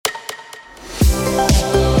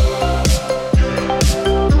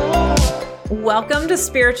Welcome to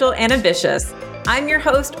Spiritual and Ambitious. I'm your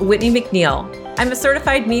host, Whitney McNeil. I'm a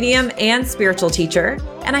certified medium and spiritual teacher,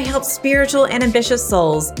 and I help spiritual and ambitious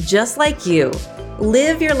souls just like you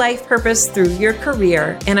live your life purpose through your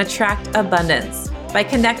career and attract abundance by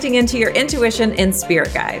connecting into your intuition and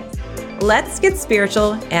spirit guides. Let's get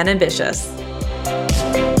spiritual and ambitious.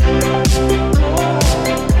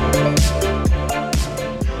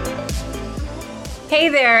 Hey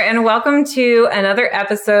there, and welcome to another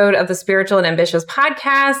episode of the Spiritual and Ambitious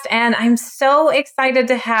podcast. And I'm so excited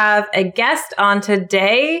to have a guest on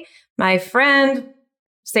today, my friend,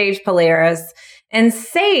 Sage Polaris. And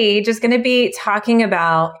Sage is going to be talking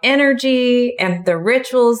about energy and the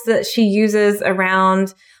rituals that she uses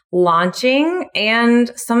around launching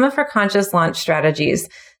and some of her conscious launch strategies.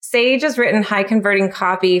 Sage has written high converting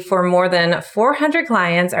copy for more than 400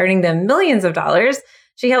 clients, earning them millions of dollars.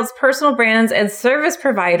 She helps personal brands and service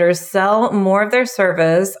providers sell more of their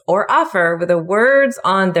service or offer with the words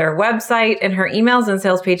on their website, and her emails and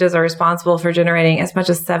sales pages are responsible for generating as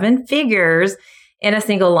much as 7 figures in a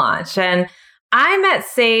single launch. And I met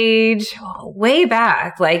Sage way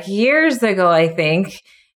back, like years ago, I think.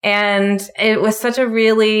 And it was such a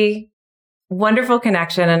really wonderful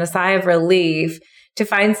connection and a sigh of relief to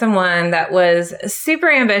find someone that was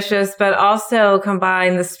super ambitious, but also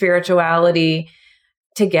combined the spirituality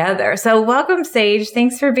together. So welcome, Sage.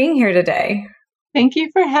 Thanks for being here today. Thank you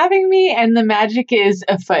for having me. And the magic is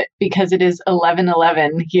afoot because it is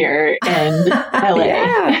 11:11 here in LA.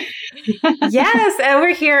 Yeah. Yes. And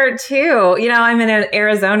we're here too. You know, I'm in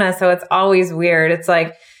Arizona, so it's always weird. It's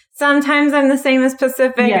like sometimes I'm the same as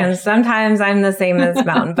Pacific and sometimes I'm the same as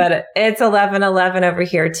Mountain, but it's 11:11 over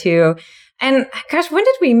here too. And gosh, when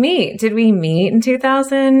did we meet? Did we meet in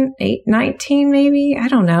 2008, 19 maybe? I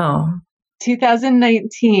don't know.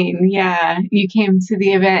 2019. Yeah. You came to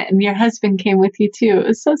the event and your husband came with you too. It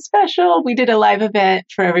was so special. We did a live event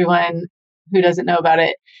for everyone who doesn't know about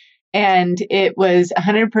it. And it was a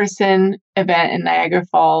 100-person event in Niagara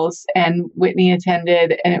Falls, and Whitney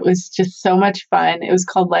attended, and it was just so much fun. It was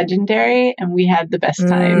called Legendary, and we had the best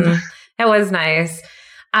time. It was nice.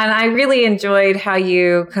 And I really enjoyed how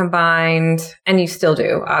you combined, and you still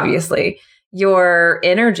do, obviously, your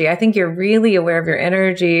energy. I think you're really aware of your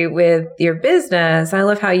energy with your business. I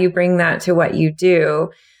love how you bring that to what you do.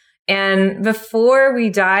 And before we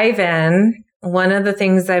dive in, one of the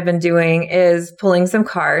things I've been doing is pulling some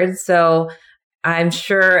cards. So I'm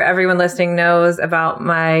sure everyone listening knows about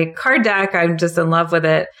my card deck. I'm just in love with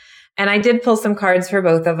it. And I did pull some cards for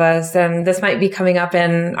both of us, and this might be coming up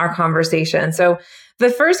in our conversation. So the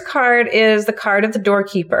first card is the card of the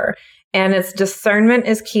doorkeeper. And it's discernment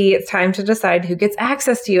is key. It's time to decide who gets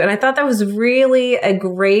access to you. And I thought that was really a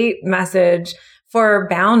great message for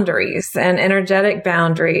boundaries and energetic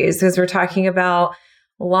boundaries, because we're talking about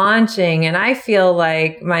launching. And I feel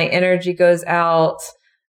like my energy goes out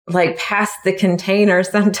like past the container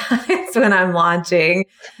sometimes when I'm launching.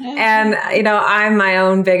 And, you know, I'm my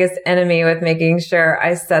own biggest enemy with making sure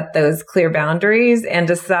I set those clear boundaries and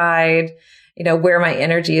decide, you know, where my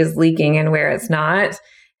energy is leaking and where it's not.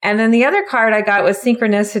 And then the other card I got was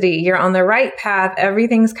synchronicity. You're on the right path.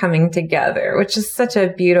 Everything's coming together, which is such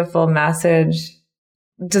a beautiful message,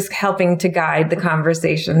 just helping to guide the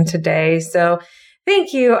conversation today. So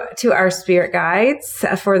thank you to our spirit guides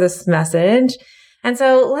for this message. And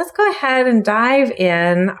so let's go ahead and dive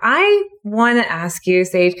in. I want to ask you,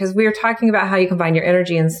 Sage, because we were talking about how you combine your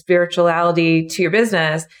energy and spirituality to your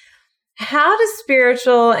business. How does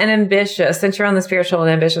spiritual and ambitious, since you're on the Spiritual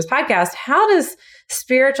and Ambitious podcast, how does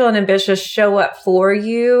spiritual and ambitious show up for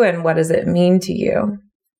you, and what does it mean to you?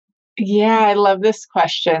 Yeah, I love this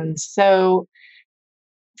question. So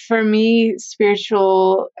for me,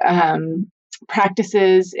 spiritual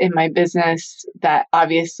practices in my business that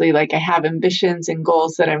obviously, like, I have ambitions and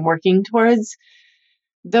goals that I'm working towards,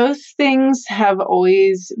 those things have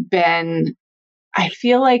always been, I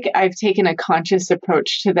feel like I've taken a conscious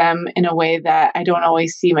approach to them in a way that I don't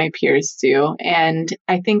always see my peers do. And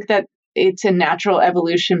I think that it's a natural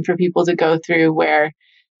evolution for people to go through, where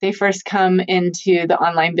they first come into the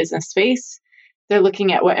online business space. They're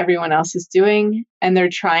looking at what everyone else is doing, and they're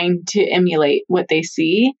trying to emulate what they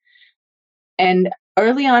see. And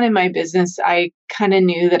early on in my business, I kind of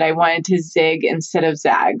knew that I wanted to zig instead of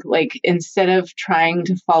zag. Like, instead of trying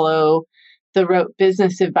to follow the rote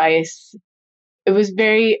business advice, it was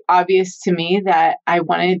very obvious to me that I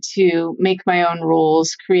wanted to make my own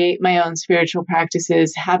rules, create my own spiritual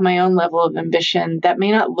practices, have my own level of ambition that may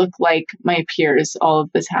not look like my peers all of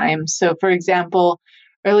the time. So, for example,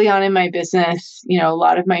 early on in my business, you know, a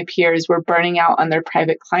lot of my peers were burning out on their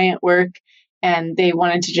private client work and they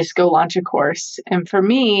wanted to just go launch a course. And for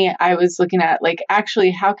me, I was looking at like,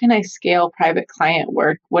 actually, how can I scale private client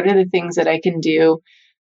work? What are the things that I can do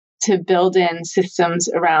to build in systems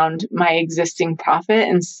around my existing profit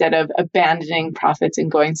instead of abandoning profits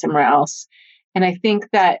and going somewhere else? And I think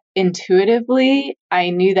that intuitively,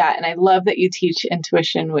 I knew that. And I love that you teach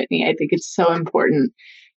intuition, Whitney. I think it's so important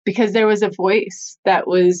because there was a voice that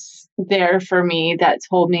was there for me that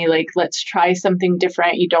told me, like, let's try something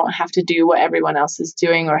different. You don't have to do what everyone else is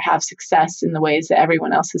doing or have success in the ways that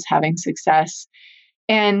everyone else is having success.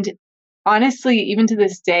 And honestly, even to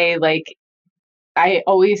this day, like, I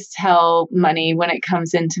always tell money when it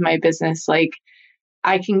comes into my business, like,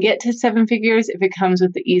 I can get to 7 figures if it comes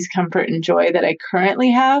with the ease, comfort, and joy that I currently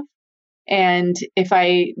have. And if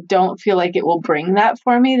I don't feel like it will bring that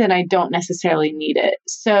for me, then I don't necessarily need it.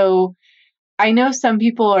 So I know some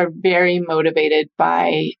people are very motivated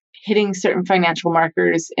by hitting certain financial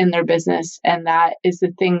markers in their business, and that is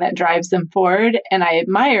the thing that drives them forward. And I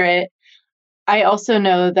admire it. I also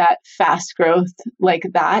know that fast growth like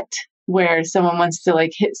that, where someone wants to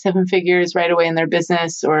like hit 7 figures right away in their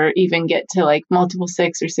business or even get to like multiple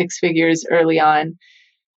 6 or 6 figures early on.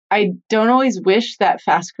 I don't always wish that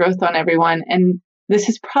fast growth on everyone. And this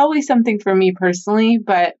is probably something for me personally,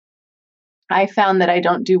 but I found that I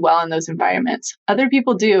don't do well in those environments. Other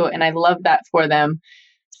people do, and I love that for them.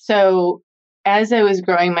 So as I was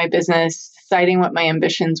growing my business, deciding what my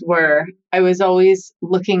ambitions were, I was always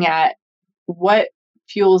looking at what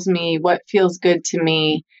fuels me, what feels good to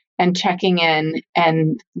me, and checking in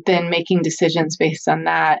and then making decisions based on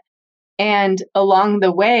that. And along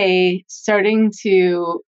the way, starting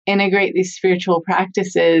to integrate these spiritual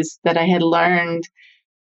practices that I had learned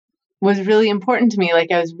was really important to me.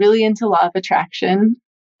 Like, I was really into law of attraction,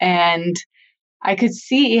 and I could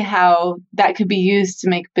see how that could be used to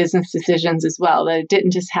make business decisions as well, that it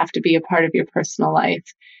didn't just have to be a part of your personal life.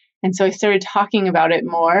 And so I started talking about it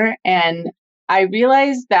more, and I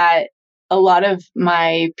realized that a lot of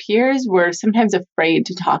my peers were sometimes afraid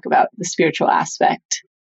to talk about the spiritual aspect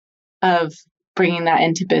of bringing that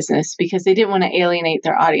into business because they didn't want to alienate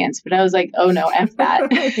their audience. But I was like, oh no, F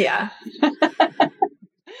that. Yeah.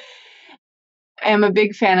 I am a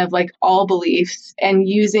big fan of like all beliefs and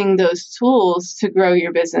using those tools to grow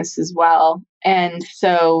your business as well. And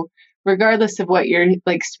so regardless of what your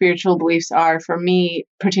like spiritual beliefs are, for me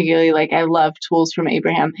particularly, like I love tools from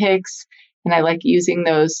Abraham Hicks, and I like using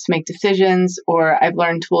those to make decisions, or I've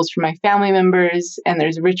learned tools from my family members, and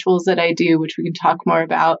there's rituals that I do, which we can talk more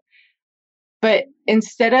about. But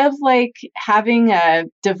instead of like having a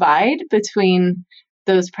divide between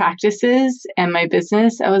those practices and my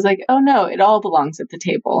business, I was like, oh no, it all belongs at the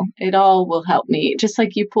table. It all will help me. Just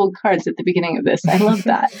like you pulled cards at the beginning of this. I love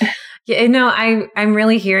that. Yeah, no, I'm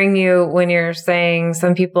really hearing you when you're saying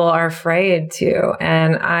some people are afraid to,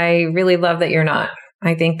 and I really love that you're not.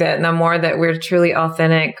 I think that the more that we're truly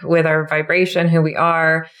authentic with our vibration, who we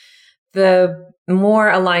are, the more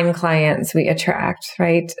aligned clients we attract,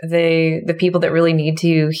 right? The people that really need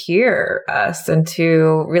to hear us and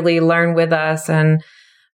to really learn with us. And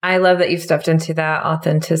I love that you've stepped into that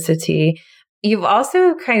authenticity. You've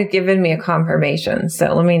also kind of given me a confirmation.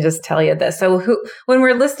 So let me just tell you this. So when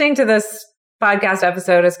we're listening to this podcast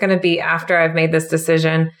episode, it's going to be after I've made this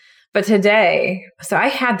decision. But today, so I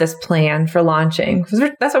had this plan for launching.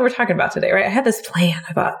 That's what we're talking about today, right? I had this plan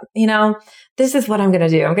about, this is what I'm going to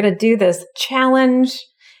do. I'm going to do this challenge,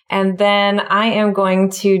 and then I am going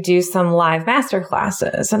to do some live master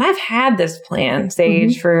classes. And I've had this plan,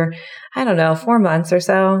 Sage, for, 4 months or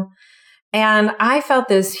so. And I felt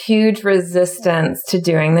this huge resistance to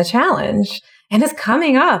doing the challenge. And it's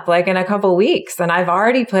coming up like in a couple weeks. And I've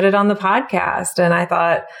already put it on the podcast. And I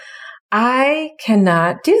thought, I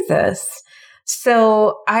cannot do this.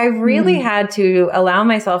 So I really had to allow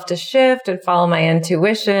myself to shift and follow my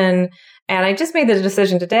intuition. And I just made the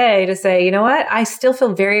decision today to say, you know what? I still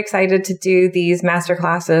feel very excited to do these master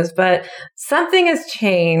classes, but something has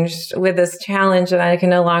changed with this challenge and I can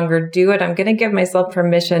no longer do it. I'm going to give myself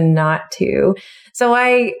permission not to. So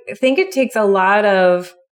I think it takes a lot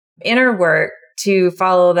of inner work to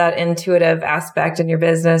follow that intuitive aspect in your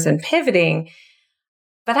business and pivoting.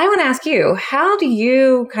 But I want to ask you, how do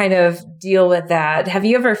you kind of deal with that? Have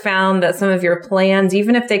you ever found that some of your plans,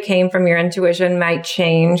 even if they came from your intuition, might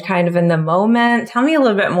change kind of in the moment? Tell me a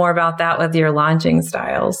little bit more about that with your launching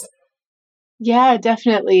styles. Yeah,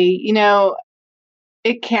 definitely.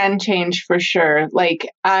 It can change for sure. Like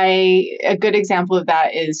a good example of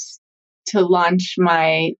that is to launch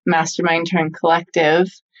my mastermind turned collective.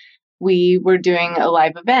 We were doing a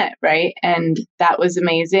live event, right? And that was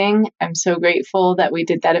amazing. I'm so grateful that we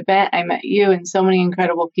did that event. I met you and so many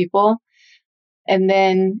incredible people. And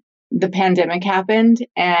then the pandemic happened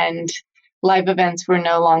and live events were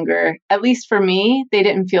no longer, at least for me, they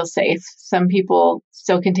didn't feel safe. Some people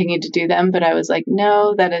still continued to do them, but I was like,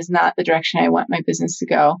 no, that is not the direction I want my business to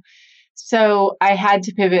go. So I had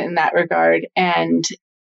to pivot in that regard. And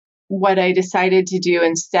what I decided to do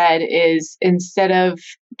instead is, instead of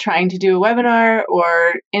trying to do a webinar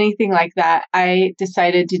or anything like that, I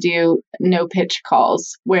decided to do no pitch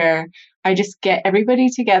calls where I just get everybody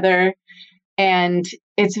together, and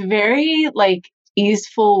it's very like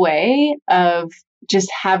easeful way of just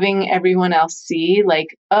having everyone else see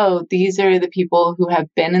like, oh, these are the people who have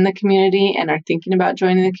been in the community and are thinking about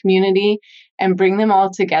joining the community, and bring them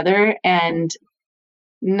all together and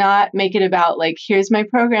not make it about like, here's my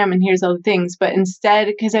program and here's all the things, but instead,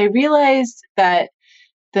 because I realized that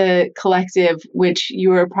the collective, which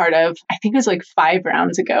you were a part of, I think it was like 5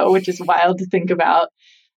 rounds ago, which is wild to think about,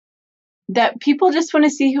 that people just want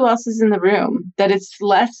to see who else is in the room, that it's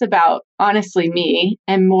less about honestly me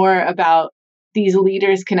and more about these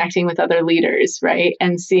leaders connecting with other leaders, right?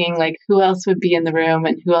 And seeing like who else would be in the room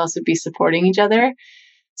and who else would be supporting each other.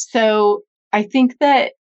 So I think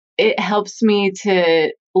that it helps me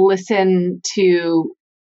to listen to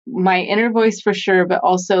my inner voice for sure, but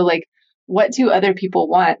also like, what do other people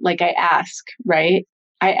want? Like I ask, right?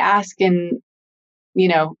 I ask, and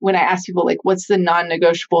when I ask people like, what's the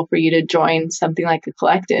non-negotiable for you to join something like a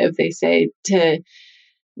collective? They say to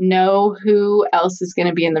know who else is going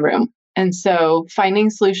to be in the room. And so finding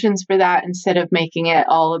solutions for that, instead of making it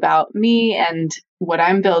all about me and what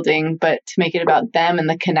I'm building, but to make it about them and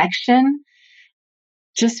the connection,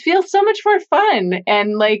 just feels so much more fun.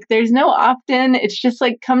 And like, there's no opt-in. It's just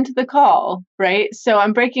like, come to the call, right? So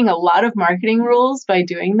I'm breaking a lot of marketing rules by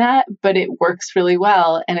doing that, but it works really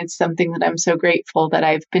well. And it's something that I'm so grateful that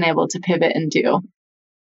I've been able to pivot and do.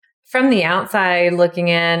 From the outside looking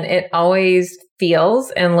in, it always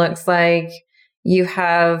feels and looks like you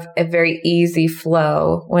have a very easy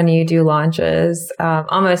flow when you do launches,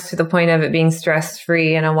 almost to the point of it being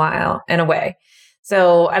stress-free in a way.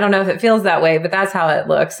 So I don't know if it feels that way, but that's how it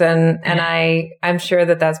looks. And I'm sure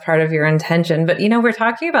that that's part of your intention. But, we're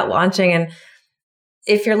talking about launching. And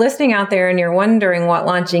if you're listening out there and you're wondering what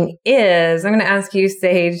launching is, I'm going to ask you,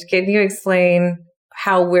 Sage, can you explain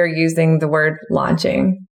how we're using the word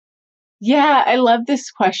launching? Yeah, I love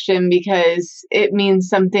this question because it means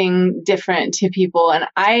something different to people. And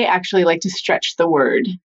I actually like to stretch the word,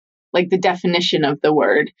 like the definition of the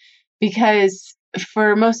word, because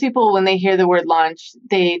for most people, when they hear the word launch,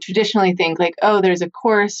 they traditionally think like, oh, there's a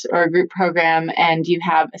course or a group program and you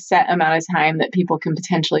have a set amount of time that people can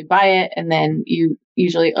potentially buy it. And then you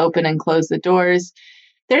usually open and close the doors.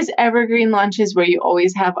 There's evergreen launches where you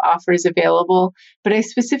always have offers available. But I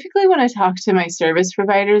specifically want to talk to my service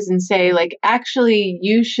providers and say, like, actually,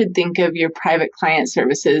 you should think of your private client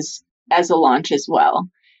services as a launch as well.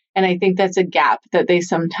 And I think that's a gap that they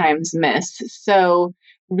sometimes miss. So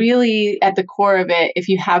really at the core of it, if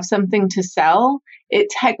you have something to sell, it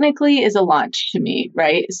technically is a launch to me,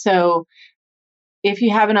 right? So if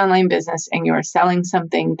you have an online business and you're selling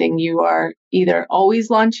something, then you are either always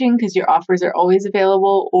launching because your offers are always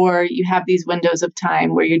available, or you have these windows of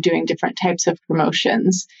time where you're doing different types of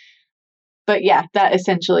promotions. But yeah, that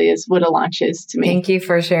essentially is what a launch is to me. Thank you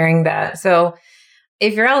for sharing that. So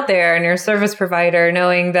if you're out there and you're a service provider,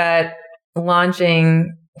 knowing that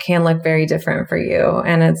launching can look very different for you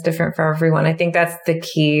and it's different for everyone, I think that's the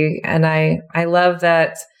key. And I love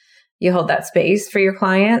that you hold that space for your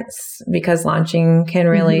clients, because launching can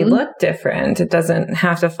really look different. It doesn't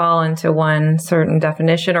have to fall into one certain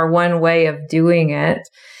definition or one way of doing it.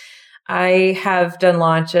 I have done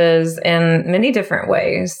launches in many different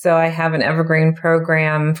ways. So I have an evergreen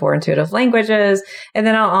program for intuitive languages, and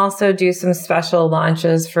then I'll also do some special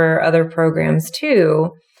launches for other programs too.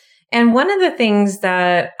 And one of the things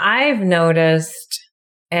that I've noticed,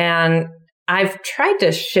 and I've tried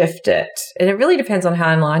to shift it, and it really depends on how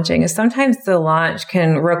I'm launching, is sometimes the launch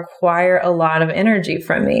can require a lot of energy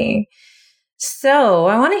from me. So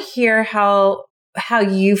I want to hear how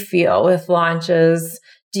you feel with launches.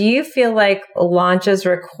 Do you feel like launches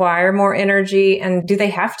require more energy, and do they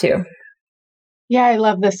have to? Yeah, I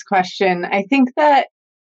love this question. I think that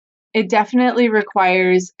it definitely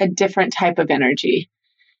requires a different type of energy.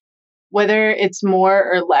 Whether it's more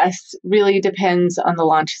or less really depends on the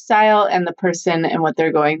launch style and the person and what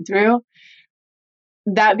they're going through.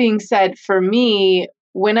 That being said, for me,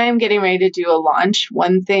 when I'm getting ready to do a launch,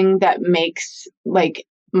 one thing that makes like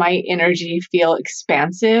my energy feel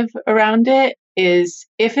expansive around it is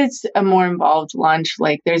if it's a more involved launch,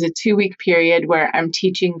 like there's a 2-week period where I'm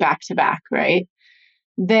teaching back to back, right?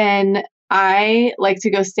 Then I like to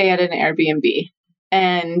go stay at an Airbnb,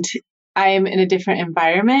 and I'm in a different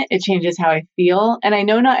environment. It changes how I feel. And I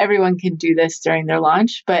know not everyone can do this during their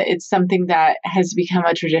launch, but it's something that has become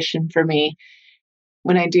a tradition for me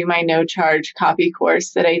when I do my no charge copy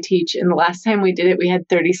course that I teach. And the last time we did it, we had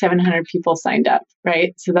 3,700 people signed up,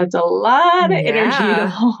 right? So that's a lot of energy to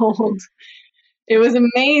hold. It was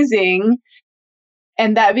amazing.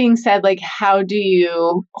 And that being said, like, how do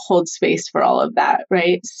you hold space for all of that,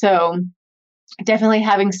 right? So definitely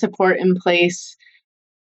having support in place.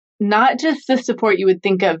 Not just the support you would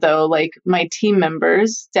think of, though, like my team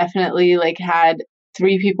members definitely like had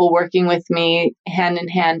 3 people working with me hand in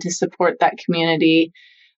hand to support that community.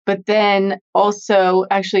 But then also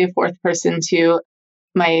actually a 4th person too.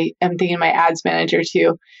 I'm thinking my ads manager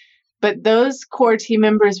too. But those core team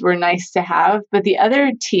members were nice to have. But the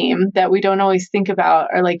other team that we don't always think about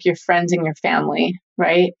are like your friends and your family,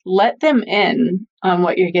 right? Let them in on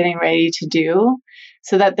what you're getting ready to do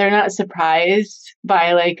so that they're not surprised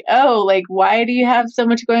by like, oh, like, why do you have so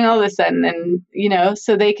much going all of a sudden? And,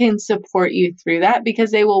 so they can support you through that because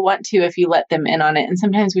they will want to if you let them in on it. And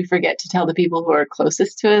sometimes we forget to tell the people who are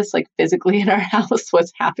closest to us, like physically in our house,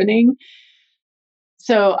 what's happening.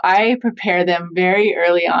 So I prepare them very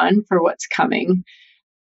early on for what's coming.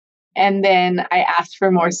 And then I ask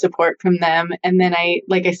for more support from them. And then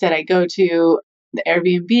like I said, I go to the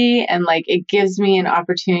Airbnb and like it gives me an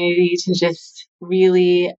opportunity to just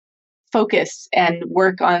really focus and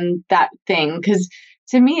work on that thing. Because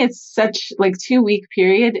to me, it's such like 2-week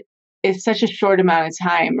period is such a short amount of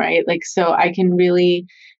time, right? Like, so I can really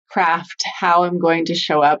craft how I'm going to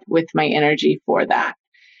show up with my energy for that.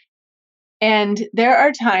 And there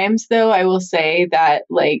are times, though, I will say that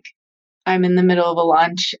like I'm in the middle of a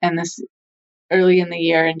launch and this early in the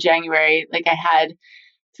year in January, like I had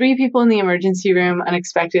 3 people in the emergency room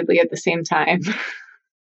unexpectedly at the same time.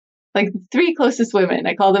 Like 3 closest women.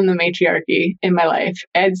 I call them the matriarchy in my life.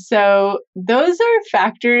 And so those are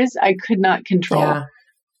factors I could not control.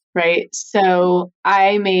 Right. So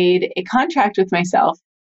I made a contract with myself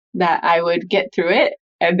that I would get through it.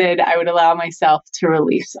 And then I would allow myself to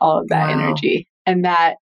release all of that energy. And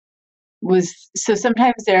that was, so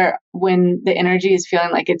sometimes when the energy is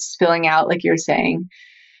feeling like it's spilling out, like you're saying,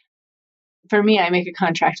 for me, I make a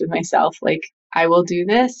contract with myself. Like I will do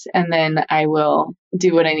this and then I will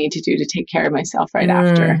do what I need to do to take care of myself right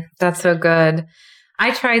after. That's so good.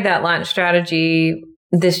 I tried that launch strategy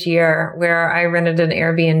this year where I rented an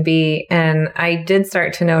Airbnb, and I did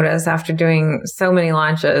start to notice after doing so many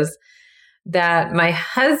launches that my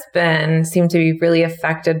husband seemed to be really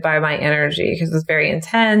affected by my energy because it was very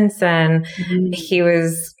intense and he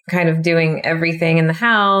was kind of doing everything in the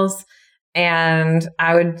house. And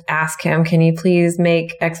I would ask him, can you please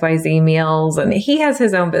make XYZ meals? And he has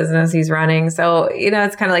his own business he's running. So,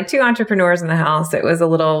 it's kind of like 2 entrepreneurs in the house. It was a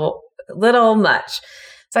little much.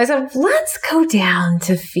 So I said, let's go down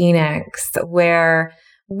to Phoenix where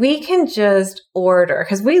we can just order,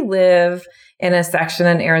 because we live in a section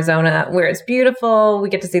in Arizona where it's beautiful. We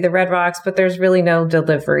get to see the red rocks, but there's really no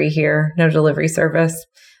delivery here, no delivery service.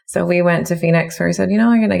 So we went to Phoenix where we said, I'm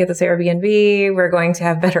going to get this Airbnb. We're going to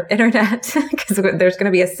have better internet because there's going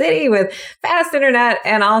to be a city with fast internet.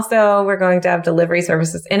 And also we're going to have delivery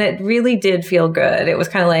services. And it really did feel good. It was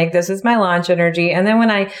kind of like, this is my launch energy. And then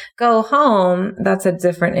when I go home, that's a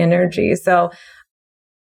different energy. So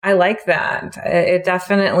I like that. It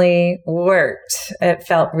definitely worked. It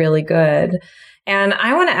felt really good. And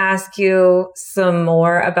I want to ask you some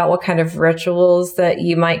more about what kind of rituals that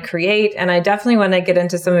you might create. And I definitely want to get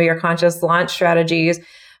into some of your conscious launch strategies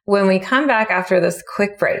when we come back after this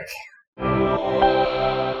quick break.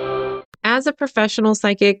 As a professional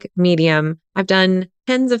psychic medium, I've done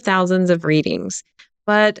tens of thousands of readings,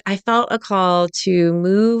 but I felt a call to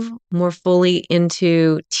move more fully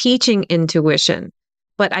into teaching intuition.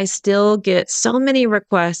 But I still get so many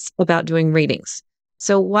requests about doing readings.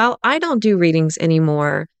 So while I don't do readings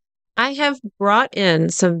anymore, I have brought in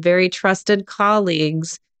some very trusted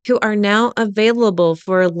colleagues who are now available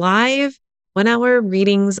for live 1-hour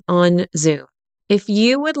readings on Zoom. If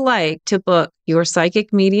you would like to book your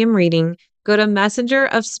psychic medium reading, go to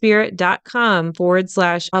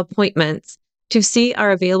messengerofspirit.com/appointments to see our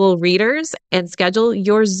available readers and schedule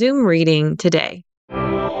your Zoom reading today.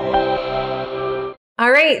 All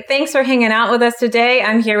right. Thanks for hanging out with us today.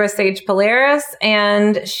 I'm here with Sage Polaris,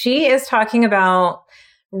 and she is talking about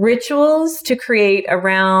rituals to create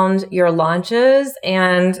around your launches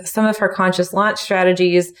and some of her conscious launch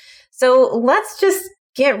strategies. So let's just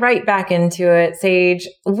get right back into it, Sage.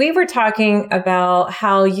 We were talking about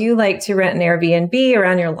how you like to rent an Airbnb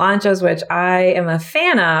around your launches, which I am a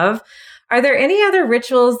fan of. Are there any other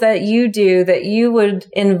rituals that you do that you would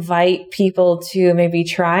invite people to maybe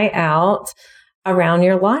try out around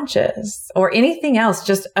your launches or anything else,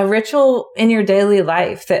 just a ritual in your daily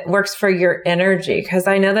life that works for your energy? Because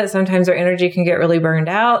I know that sometimes our energy can get really burned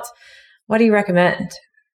out. What do you recommend?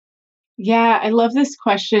 Yeah, I love this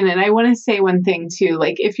question. And I want to say one thing too,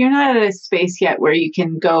 like if you're not at a space yet where you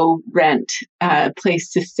can go rent a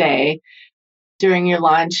place to stay during your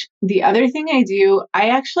launch, the other thing I do, I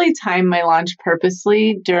actually time my launch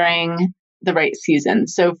purposely during the right season.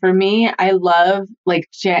 So for me, I love like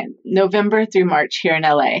November through March here in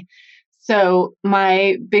LA. So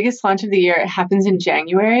my biggest launch of the year happens in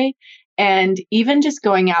January. And even just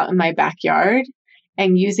going out in my backyard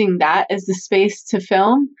and using that as the space to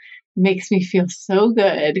film makes me feel so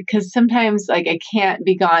good, because sometimes like I can't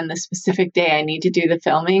be gone the specific day I need to do the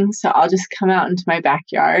filming. So I'll just come out into my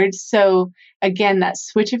backyard. So again, that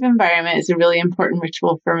switch of environment is a really important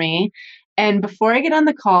ritual for me. And before I get on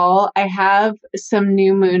the call, I have some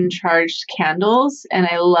new moon charged candles, and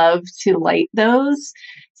I love to light those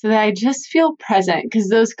so that I just feel present, because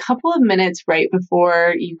those couple of minutes right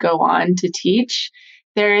before you go on to teach,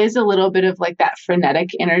 there is a little bit of like that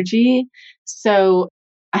frenetic energy. So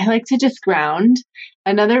I like to just ground.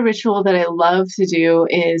 Another ritual that I love to do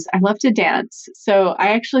is I love to dance. So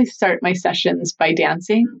I actually start my sessions by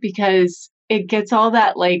dancing because it gets all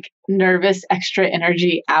that like nervous extra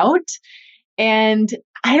energy out. And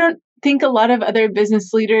I don't think a lot of other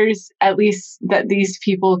business leaders, at least that these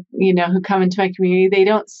people, who come into my community, they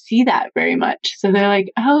don't see that very much. So they're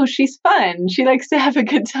like, oh, she's fun. She likes to have a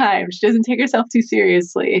good time. She doesn't take herself too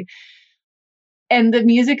seriously. And the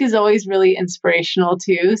music is always really inspirational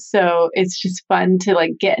too. So it's just fun to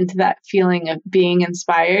like get into that feeling of being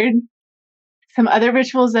inspired. Some other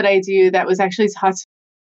rituals that I do that was actually taught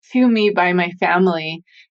to me by my family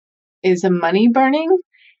is a money burning.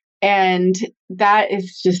 And that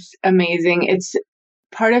is just amazing. It's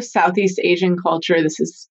part of Southeast Asian culture. This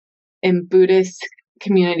is in Buddhist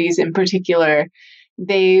communities in particular.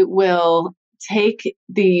 They will take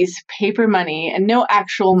these paper money, and no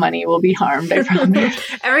actual money will be harmed, I promise.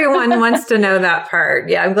 Everyone wants to know that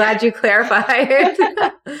part. Yeah, I'm glad you clarified.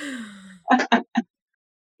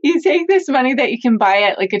 You take this money that you can buy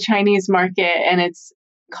at like a Chinese market, and it's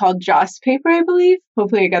called joss paper, I believe.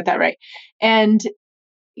 Hopefully I got that right. And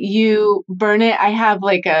you burn it. I have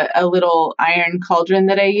like a little iron cauldron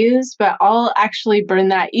that I use, but I'll actually burn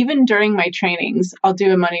that even during my trainings. I'll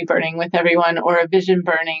do a money burning with everyone or a vision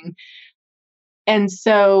burning. And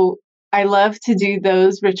so I love to do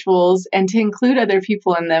those rituals and to include other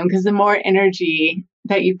people in them, because the more energy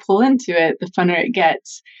that you pull into it, the funner it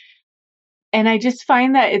gets. And I just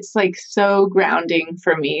find that it's like so grounding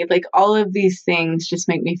for me. Like all of these things just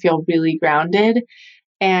make me feel really grounded.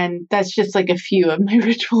 And that's just like a few of my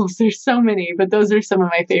rituals. There's so many, but those are some of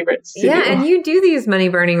my favorites to do. And you do these money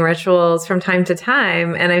burning rituals from time to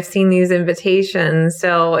time. And I've seen these invitations.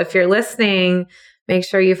 So if you're listening, make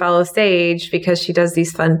sure you follow Sage, because she does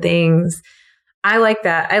these fun things. I like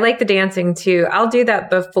that. I like the dancing too. I'll do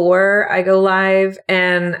that before I go live.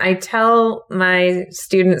 And I tell my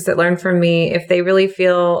students that learn from me, if they really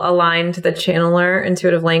feel aligned to the channeler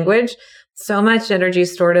intuitive language, so much energy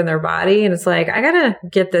stored in their body. And it's like, I got to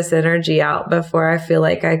get this energy out before I feel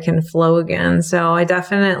like I can flow again. So I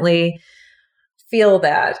definitely feel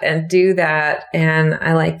that and do that. And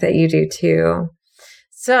I like that you do too.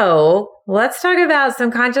 So let's talk about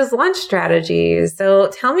some conscious launch strategies. So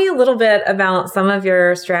tell me a little bit about some of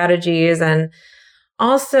your strategies, and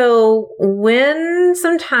also when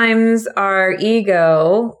sometimes our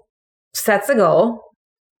ego sets a goal,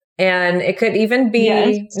 and it could even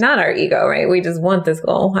be not our ego, right? We just want this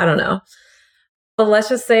goal. I don't know. But let's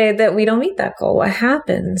just say that we don't meet that goal. What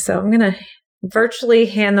happens? So I'm going to virtually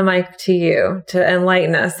hand the mic to you to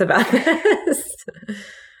enlighten us about this.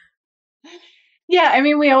 Yeah, I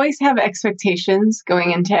mean, we always have expectations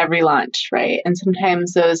going into every launch, right? And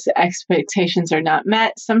sometimes those expectations are not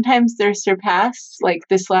met. Sometimes they're surpassed. Like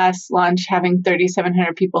this last launch, having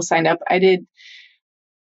 3,700 people signed up, I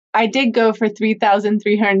did go for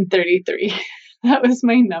 3,333. That was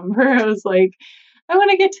my number. I was like, I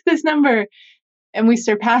want to get to this number. And we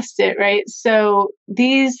surpassed it, right? So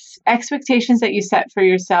these expectations that you set for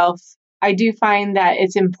yourself, I do find that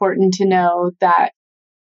it's important to know that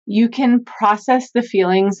you can process the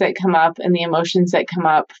feelings that come up and the emotions that come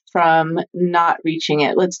up from not reaching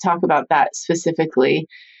it. Let's talk about that specifically.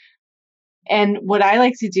 And what I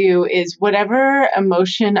like to do is whatever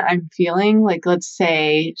emotion I'm feeling, like let's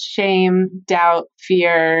say shame, doubt,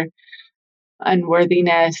 fear,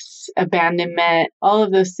 unworthiness, abandonment, all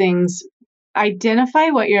of those things, identify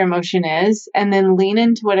what your emotion is and then lean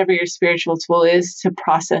into whatever your spiritual tool is to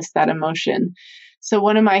process that emotion. So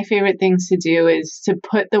one of my favorite things to do is to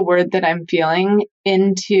put the word that I'm feeling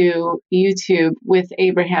into YouTube with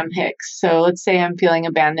Abraham Hicks. So let's say I'm feeling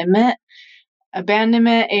abandonment,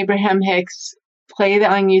 Abraham Hicks, play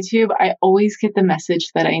that on YouTube. I always get the message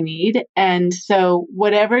that I need. And so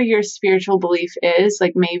whatever your spiritual belief is,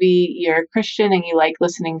 like maybe you're a Christian and you like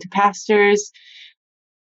listening to pastors,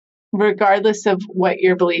 regardless of what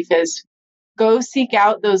your belief is, go seek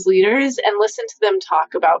out those leaders and listen to them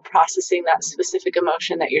talk about processing that specific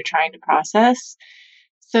emotion that you're trying to process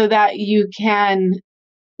so that you can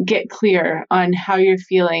get clear on how you're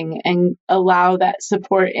feeling and allow that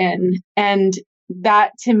support in. And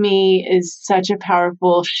that to me is such a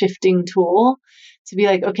powerful shifting tool to be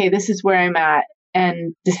like, okay, this is where I'm at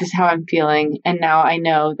and this is how I'm feeling. And now I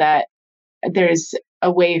know that there's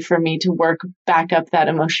a way for me to work back up that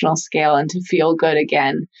emotional scale and to feel good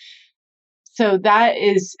again. So that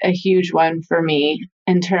is a huge one for me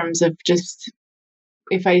in terms of just,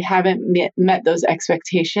 if I haven't met those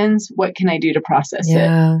expectations, what can I do to process it?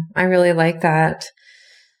 Yeah, I really like that.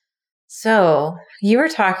 So you were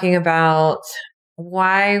talking about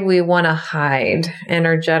why we want to hide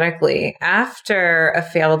energetically after a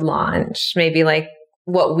failed launch, maybe like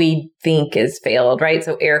what we think is failed, right?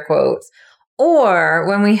 So air quotes, or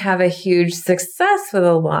when we have a huge success with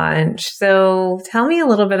a launch. So tell me a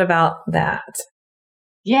little bit about that.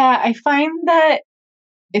 Yeah, I find that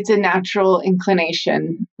it's a natural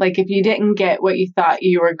inclination. Like if you didn't get what you thought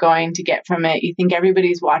you were going to get from it, you think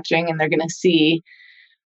everybody's watching and they're going to see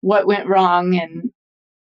what went wrong and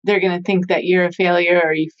they're going to think that you're a failure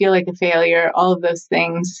or you feel like a failure, all of those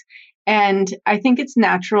things. And I think it's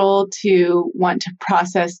natural to want to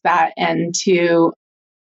process that and to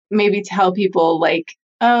maybe tell people like,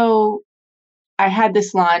 oh, I had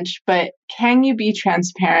this launch, but can you be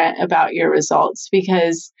transparent about your results?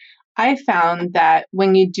 Because I found that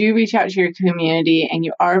when you do reach out to your community and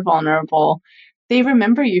you are vulnerable, they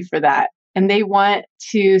remember you for that and they want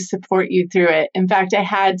to support you through it. In fact, I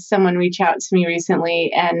had someone reach out to me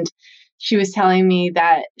recently and she was telling me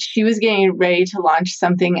that she was getting ready to launch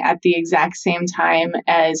something at the exact same time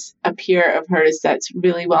as a peer of hers that's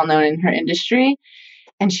really well known in her industry.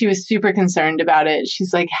 And she was super concerned about it.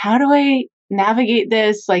 She's like, how do I navigate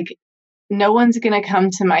this? Like, no one's going to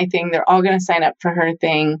come to my thing. They're all going to sign up for her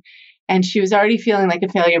thing. And she was already feeling like a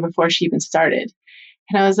failure before she even started.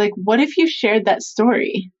 And I was like, what if you shared that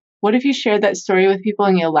story? What if you shared that story with people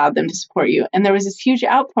and you allowed them to support you? And there was this huge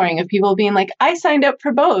outpouring of people being like, I signed up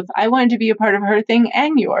for both. I wanted to be a part of her thing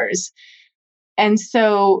and yours. And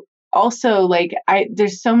so also like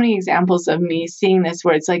there's so many examples of me seeing this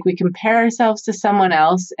where it's like we compare ourselves to someone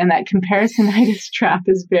else and that comparisonitis trap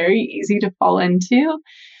is very easy to fall into.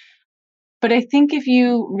 But I think if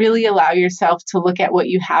you really allow yourself to look at what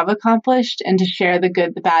you have accomplished and to share the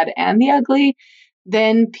good, the bad, and the ugly,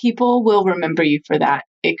 then people will remember you for that.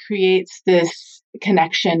 It creates this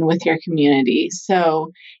connection with your community.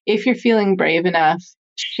 So if you're feeling brave enough,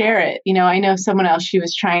 share it. You know, I know someone else, she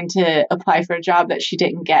was trying to apply for a job that she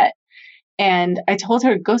didn't get. And I told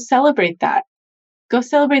her, go celebrate that. Go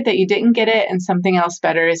celebrate that you didn't get it and something else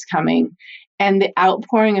better is coming. And the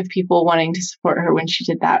outpouring of people wanting to support her when she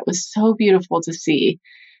did that was so beautiful to see.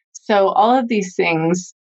 So all of these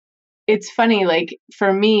things, it's funny, like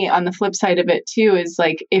for me on the flip side of it too, is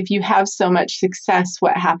like, if you have so much success,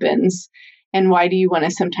 what happens? And why do you want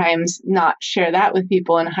to sometimes not share that with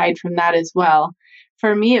people and hide from that as well?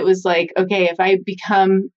 For me, it was like, okay, if I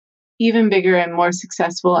become even bigger and more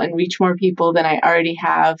successful and reach more people than I already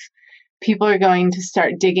have, people are going to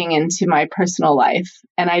start digging into my personal life.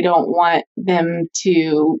 And I don't want them to,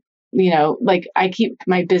 you know, like I keep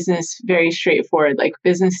my business very straightforward, like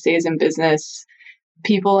business stays in business.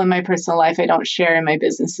 People in my personal life, I don't share in my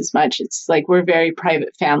business as much. It's like we're very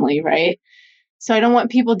private family, right? So I don't want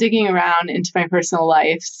people digging around into my personal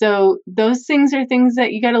life. So those things are things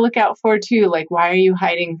that you got to look out for too. Like, why are you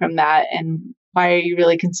hiding from that? And why are you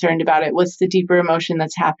really concerned about it? What's the deeper emotion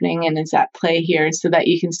that's happening and is at play here so that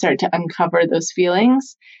you can start to uncover those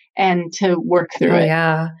feelings and to work through it?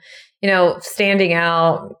 Yeah. You know, standing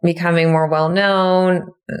out, becoming more well known,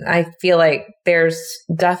 I feel like there's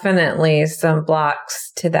definitely some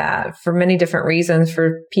blocks to that for many different reasons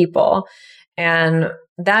for people. And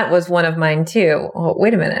that was one of mine too. Oh,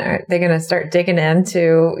 wait a minute. Are they going to start digging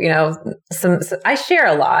into, you know, I share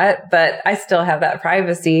a lot, but I still have that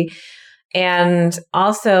privacy. And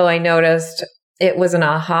also I noticed it was an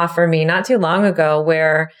aha for me not too long ago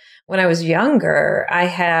where when I was younger, I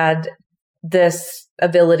had this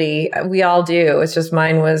ability. We all do. It's just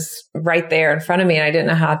mine was right there in front of me and I didn't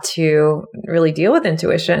know how to really deal with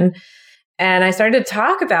intuition. And I started to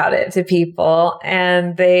talk about it to people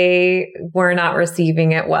and they were not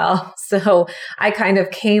receiving it well. So I kind of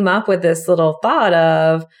came up with this little thought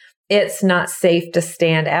of, it's not safe to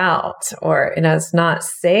stand out, or, it's not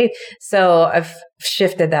safe. So I've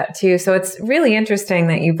shifted that too. So it's really interesting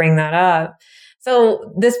that you bring that up.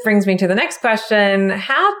 So this brings me to the next question.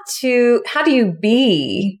 How do you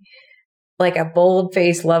be like a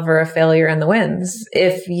bold-faced lover of failure and the wins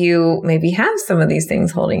if you maybe have some of these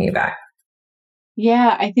things holding you back?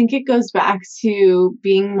 Yeah, I think it goes back to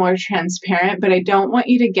being more transparent, but I don't want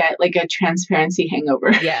you to get like a transparency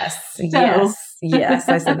hangover. Yes, yes.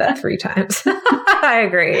 I said that 3 times. I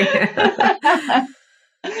agree.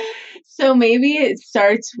 So maybe it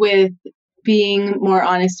starts with being more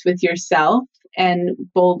honest with yourself and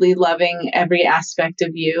boldly loving every aspect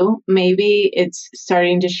of you. Maybe it's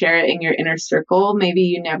starting to share it in your inner circle. Maybe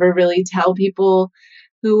you never really tell people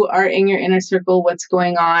who are in your inner circle what's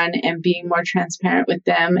going on and being more transparent with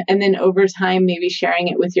them. And then over time, maybe sharing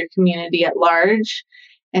it with your community at large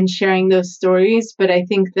and sharing those stories. But I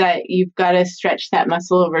think that you've got to stretch that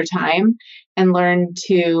muscle over time and learn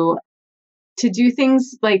to do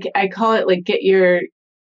things like, I call it like, get your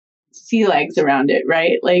sea legs around it,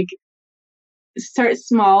 right? Like start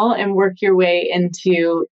small and work your way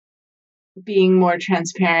into being more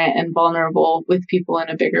transparent and vulnerable with people in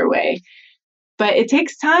a bigger way. But it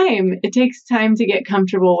takes time. It takes time to get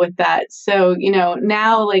comfortable with that. So,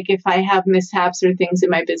 now, like if I have mishaps or things in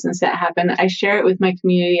my business that happen, I share it with my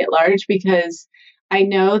community at large because I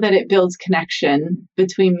know that it builds connection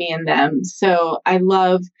between me and them. So I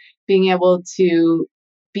love being able to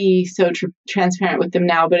be so transparent with them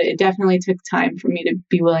now, but it definitely took time for me to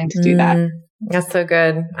be willing to do that. That's so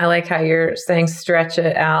good. I like how you're saying stretch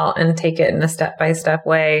it out and take it in a step-by-step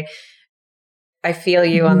way. I feel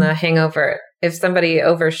you on the hangover. If somebody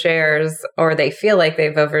overshares or they feel like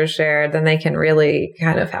they've overshared, then they can really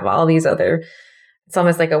kind of have all these other, it's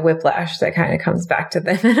almost like a whiplash that kind of comes back to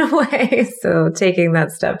them in a way. So taking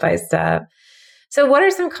that step by step. So what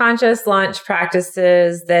are some conscious launch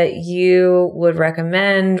practices that you would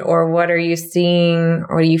recommend, or what are you seeing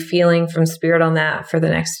or are you feeling from spirit on that for the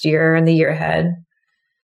next year and the year ahead?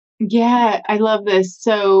 Yeah, I love this.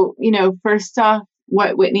 So, first off,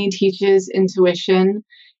 what Whitney teaches, intuition,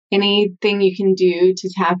 anything you can do to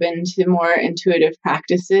tap into more intuitive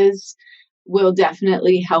practices will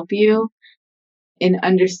definitely help you in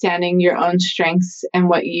understanding your own strengths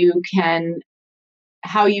and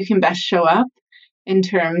how you can best show up in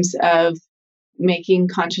terms of making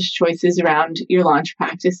conscious choices around your launch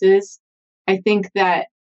practices. I think that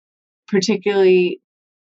particularly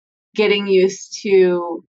getting used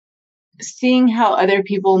to seeing how other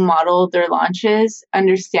people model their launches,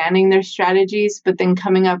 understanding their strategies, but then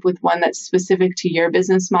coming up with one that's specific to your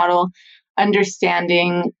business model,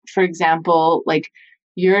 understanding, for example, like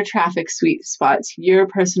your traffic sweet spots, your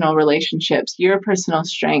personal relationships, your personal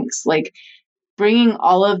strengths, like bringing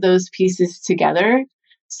all of those pieces together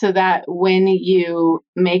so that when you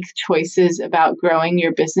make choices about growing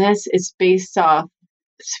your business, it's based off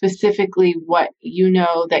specifically what you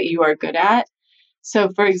know that you are good at. So,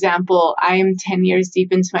 for example, I'm 10 years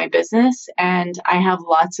deep into my business and I have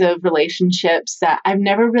lots of relationships that I've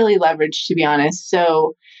never really leveraged, to be honest.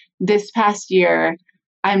 So this past year,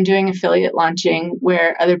 I'm doing affiliate launching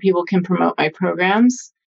where other people can promote my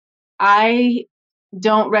programs. I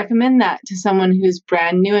don't recommend that to someone who's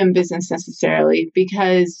brand new in business necessarily,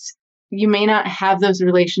 because you may not have those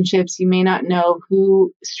relationships. You may not know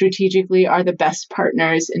who strategically are the best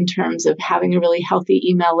partners in terms of having a really healthy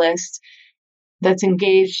email list that's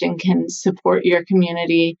engaged and can support your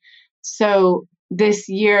community. So this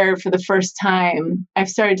year, for the first time, I've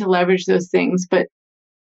started to leverage those things. But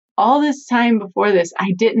all this time before this,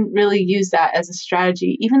 I didn't really use that as a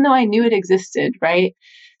strategy, even though I knew it existed, right?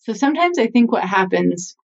 So sometimes I think what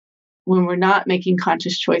happens when we're not making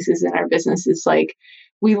conscious choices in our business is like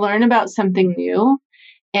we learn about something new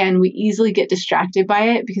and we easily get distracted by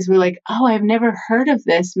it because we're like, oh, I've never heard of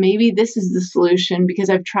this. Maybe this is the solution because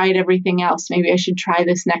I've tried everything else. Maybe I should try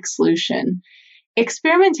this next solution.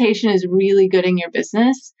 Experimentation is really good in your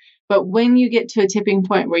business, but when you get to a tipping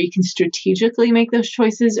point where you can strategically make those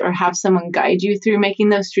choices or have someone guide you through making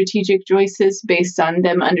those strategic choices based on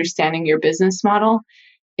them understanding your business model,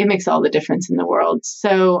 it makes all the difference in the world.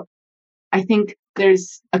 So I think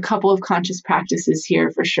there's a couple of conscious practices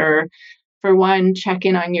here for sure. For one, check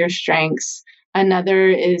in on your strengths. Another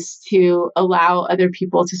is to allow other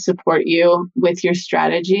people to support you with your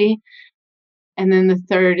strategy. And then the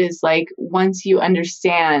third is like, once you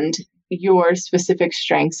understand your specific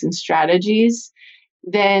strengths and strategies,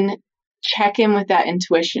 then check in with that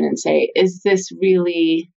intuition and say, is this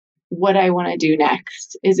really what I want to do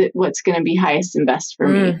next? Is it what's going to be highest and best for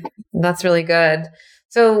me? That's really good.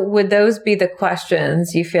 So would those be the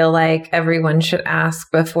questions you feel like everyone should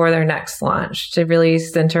ask before their next launch to really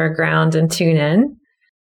center a ground and tune in?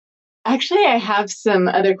 Actually, I have some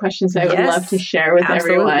other questions I would love to share with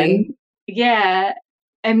everyone. Yeah.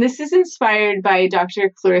 And this is inspired by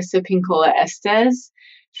Dr. Clarissa Pinkola Estes.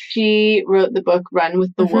 She wrote the book Run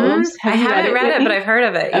with the Wolves. I haven't read it, but I've heard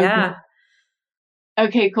of it. Yeah.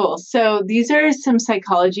 Okay, cool. So these are some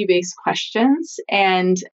psychology-based questions,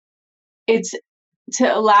 and it's to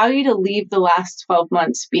allow you to leave the last 12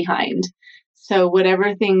 months behind. So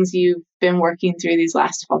whatever things you've been working through these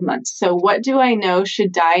last 12 months. So what do I know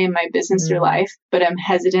should die in my business or life, but I'm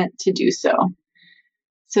hesitant to do so?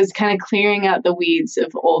 So it's kind of clearing out the weeds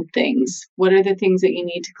of old things. What are the things that you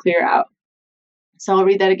need to clear out? So I'll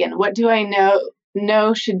read that again. What do I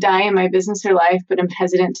know should die in my business or life, but I'm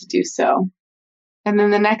hesitant to do so? And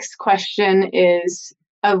then the next question is,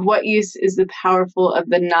 of what use is the powerful of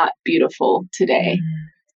the not beautiful today?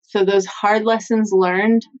 So those hard lessons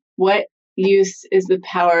learned, what use is the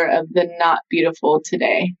power of the not beautiful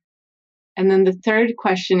today? And then the third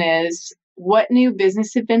question is, what new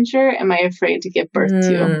business adventure am I afraid to give birth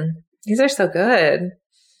to? These are so good.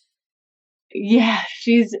 Yeah,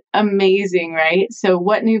 she's amazing, right? So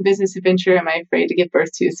what new business adventure am I afraid to give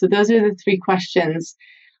birth to? So those are the three questions.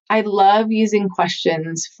 I love using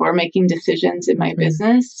questions for making decisions in my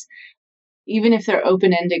business, even if they're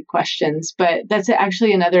open-ended questions. But that's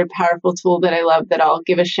actually another powerful tool that I love that I'll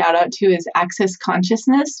give a shout out to is Access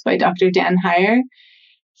Consciousness by Dr. Dan Heyer.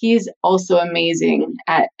 He's also amazing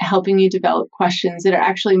at helping you develop questions that are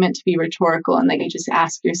actually meant to be rhetorical and that you just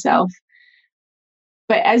ask yourself.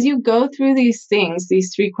 But as you go through these things,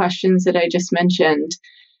 these three questions that I just mentioned,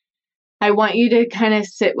 I want you to kind of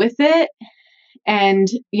sit with it. And,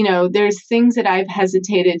 you know, there's things that I've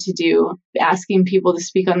hesitated to do, asking people to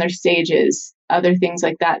speak on their stages, other things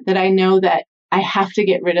like that, that I know that I have to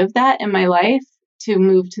get rid of that in my life to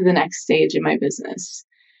move to the next stage in my business.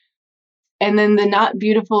 And then the not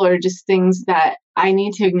beautiful are just things that I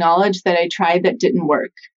need to acknowledge that I tried that didn't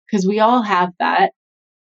work. Because we all have that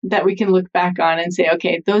we can look back on and say,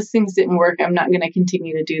 okay, those things didn't work. I'm not going to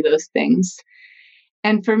continue to do those things.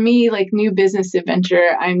 And for me, like new business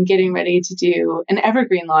adventure, I'm getting ready to do an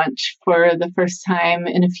evergreen launch for the first time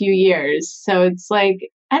in a few years. So it's like,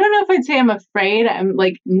 I don't know if I'd say I'm afraid. I'm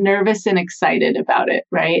like nervous and excited about it,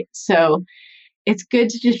 right? So it's good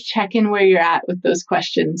to just check in where you're at with those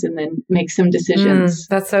questions and then make some decisions.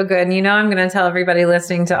 That's so good. And I'm going to tell everybody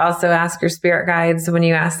listening to also ask your spirit guides when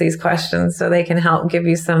you ask these questions so they can help give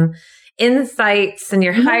you some insights and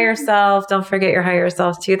your higher self. Don't forget your higher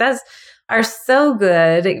self too. Are so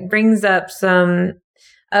good. It brings up some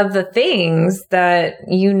of the things that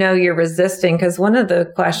you're resisting. Because one of the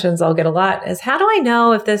questions I'll get a lot is, how do I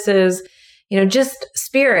know if this is, just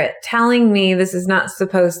spirit telling me this is not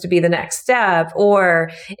supposed to be the next step,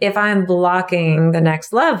 or if I'm blocking the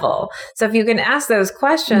next level? So if you can ask those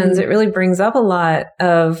questions, it really brings up a lot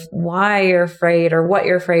of why you're afraid or what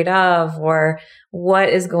you're afraid of, or what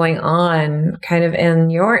is going on kind of in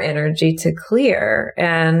your energy to clear.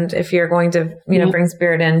 And if you're going to, bring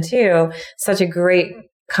spirit in too, such a great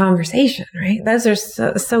conversation, right? Those are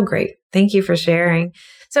so great. Thank you for sharing.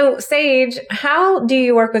 So Sage, how do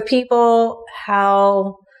you work with people?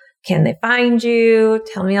 How can they find you?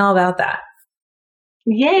 Tell me all about that.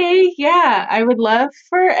 Yay. Yeah. I would love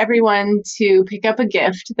for everyone to pick up a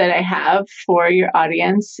gift that I have for your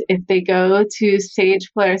audience. If they go to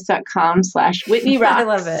sagepolaris.com/WhitneyRocks. I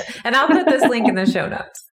love it. And I'll put this link in the show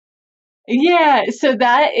notes. Yeah. So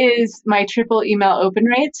that is my triple email open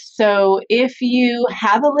rates. So if you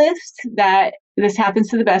have a list that this happens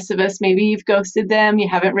to the best of us, maybe you've ghosted them, you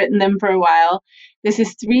haven't written them for a while. This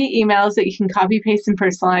is 3 emails that you can copy, paste, and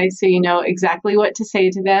personalize so you know exactly what to say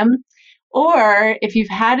to them. Or if you've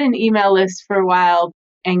had an email list for a while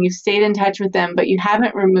and you've stayed in touch with them, but you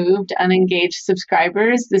haven't removed unengaged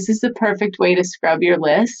subscribers, this is the perfect way to scrub your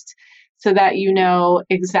list so that you know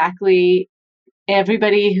exactly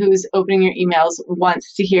everybody who's opening your emails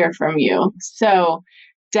wants to hear from you. So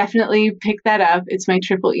definitely pick that up. It's my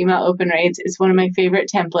triple email open rates. It's one of my favorite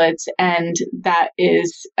templates. And that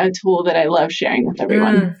is a tool that I love sharing with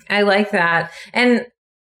everyone. I like that. And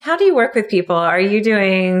how do you work with people? Are you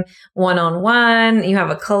doing one-on-one? You have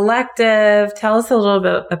a collective? Tell us a little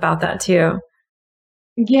bit about that too.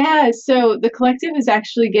 Yeah. So the collective is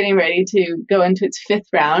actually getting ready to go into its 5th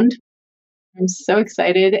round. I'm so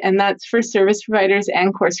excited. And that's for service providers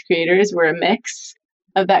and course creators. We're a mix.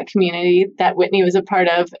 of that community that Whitney was a part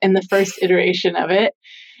of in the first iteration of it.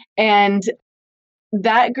 And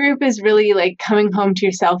that group is really like coming home to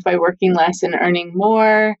yourself by working less and earning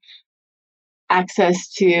more,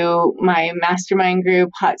 access to my mastermind group,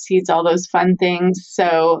 hot seats, all those fun things.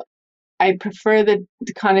 So I prefer the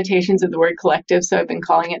connotations of the word collective, so I've been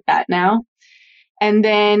calling it that now. And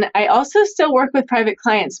then I also still work with private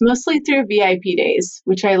clients, mostly through VIP days,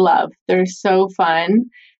 which I love. They're so fun.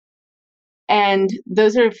 And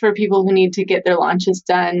those are for people who need to get their launches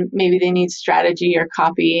done. Maybe they need strategy or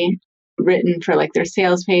copy written for like their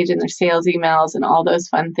sales page and their sales emails and all those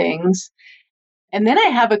fun things. And then I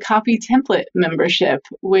have a copy template membership,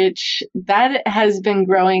 which that has been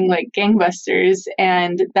growing like gangbusters.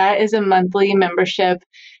 And that is a monthly membership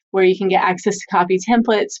where you can get access to copy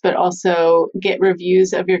templates, but also get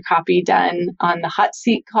reviews of your copy done on the hot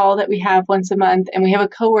seat call that we have once a month. And we have a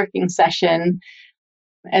co-working session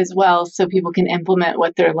as well, so people can implement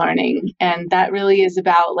what they're learning. And that really is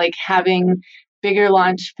about like having bigger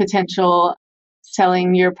launch potential,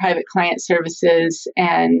 selling your private client services,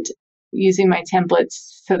 and using my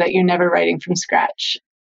templates so that you're never writing from scratch.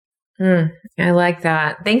 I like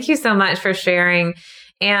that. Thank you so much for sharing.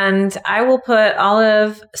 And I will put all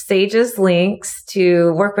of Sage's links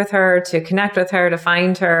to work with her, to connect with her, to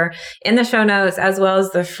find her in the show notes, as well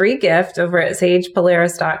as the free gift over at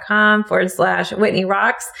sagepolaris.com/Whitney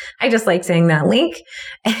Rocks. I just like saying that link.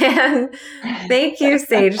 And thank you,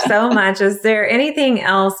 Sage, so much. Is there anything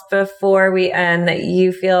else before we end that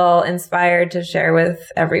you feel inspired to share with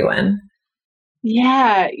everyone?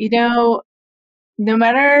 Yeah, no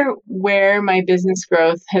matter where my business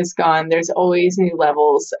growth has gone, there's always new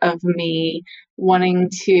levels of me wanting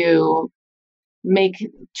to make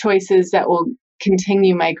choices that will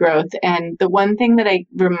continue my growth. And the one thing that I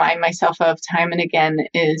remind myself of time and again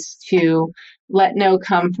is to let no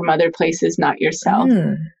come from other places, not yourself.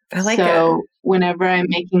 I like so whenever I'm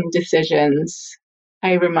making decisions,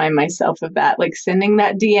 I remind myself of that, like sending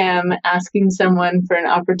that DM, asking someone for an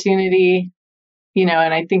opportunity,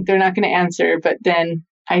 and I think they're not going to answer, but then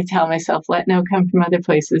I tell myself, let no come from other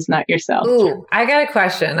places, not yourself. Ooh, I got a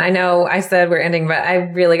question. I know I said we're ending, but I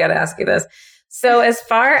really got to ask you this. So as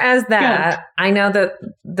far as that, I know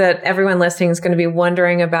that everyone listening is going to be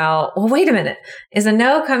wondering about, well, wait a minute, is a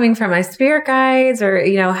no coming from my spirit guides? Or,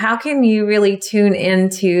 how can you really tune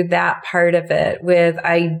into that part of it with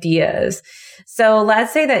ideas? So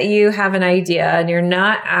let's say that you have an idea and you're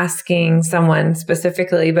not asking someone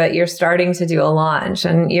specifically, but you're starting to do a launch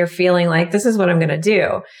and you're feeling like, this is what I'm going to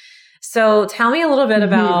do. So tell me a little bit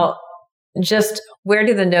about just where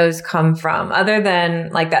do the no's come from, other than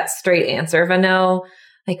like that straight answer of a no?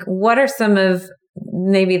 Like, what are some of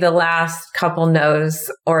maybe the last couple no's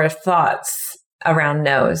or thoughts around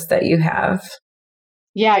no's that you have?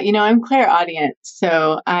 Yeah, I'm clairaudient,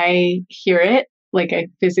 so I hear it, like I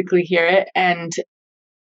physically hear it. And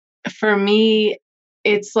for me,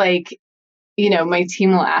 it's like, my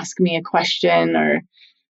team will ask me a question or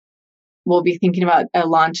we'll be thinking about a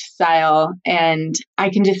launch style and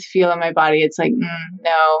I can just feel in my body, it's like,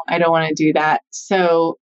 no, I don't want to do that.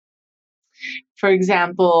 So for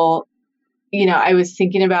example, I was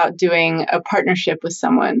thinking about doing a partnership with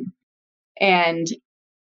someone, and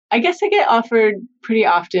I guess I get offered pretty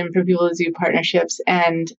often for people to do partnerships.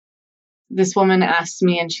 And this woman asked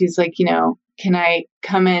me and she's like, can I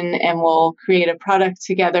come in and we'll create a product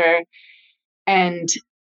together? And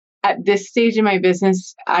at this stage in my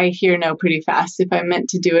business, I hear no pretty fast if I'm meant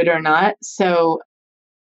to do it or not. So,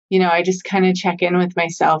 I just kind of check in with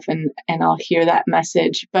myself and I'll hear that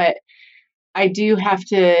message. But I do have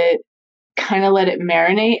to kind of let it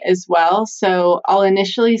marinate as well. So I'll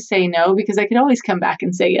initially say no because I could always come back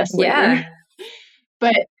and say yes later. Yeah.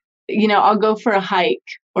 But, I'll go for a hike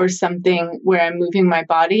or something where I'm moving my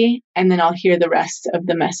body and then I'll hear the rest of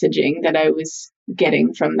the messaging that I was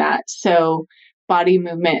getting from that. So body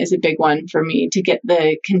movement is a big one for me to get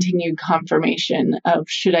the continued confirmation of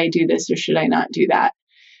should I do this or should I not do that?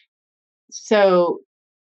 So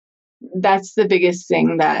that's the biggest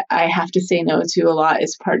thing that I have to say no to a lot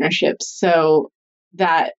is partnerships. So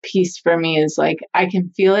that piece for me is like, I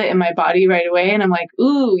can feel it in my body right away. And I'm like,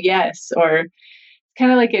 ooh, yes. Or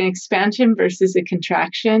kind of like an expansion versus a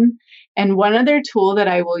contraction. And one other tool that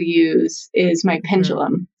I will use is my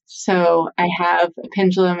pendulum. So I have a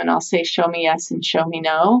pendulum and I'll say, show me yes and show me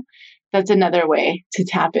no. That's another way to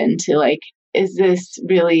tap into like, is this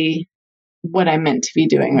really what I'm meant to be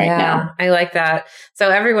doing right now? I like that. So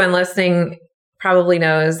everyone listening probably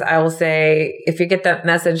knows, I will say, if you get that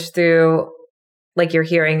message through, like you're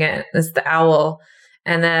hearing it, it's the owl.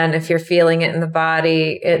 And then if you're feeling it in the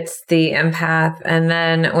body, it's the empath. And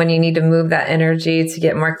then when you need to move that energy to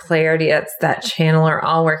get more clarity, it's that channeler,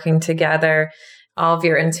 all working together. All of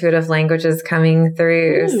your intuitive languages coming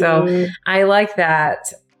through. So I like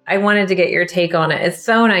that. I wanted to get your take on it. It's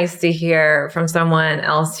so nice to hear from someone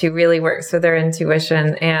else who really works with their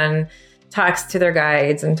intuition and talks to their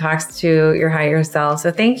guides and talks to your higher self.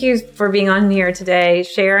 So thank you for being on here today,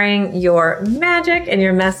 sharing your magic and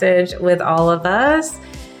your message with all of us.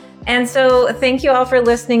 And so thank you all for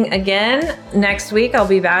listening again. Next week, I'll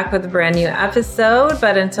be back with a brand new episode.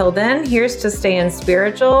 But until then, here's to staying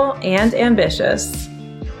spiritual and ambitious.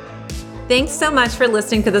 Thanks so much for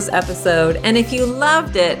listening to this episode. And if you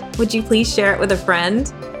loved it, would you please share it with a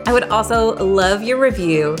friend? I would also love your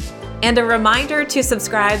review. And a reminder to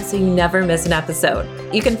subscribe so you never miss an episode.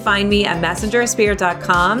 You can find me at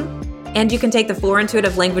messengerofspirit.com, and you can take the 4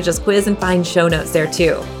 Intuitive Languages quiz and find show notes there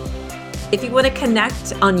too. If you want to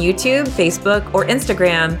connect on YouTube, Facebook, or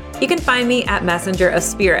Instagram, you can find me at Messenger of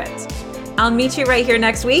Spirit. I'll meet you right here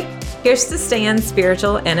next week. Here's to staying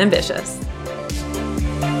spiritual and ambitious.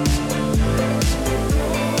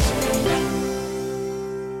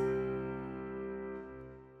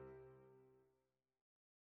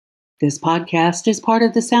 This podcast is part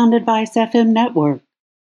of the Sound Advice FM network.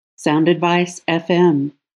 Sound Advice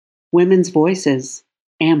FM. Women's voices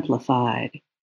amplified.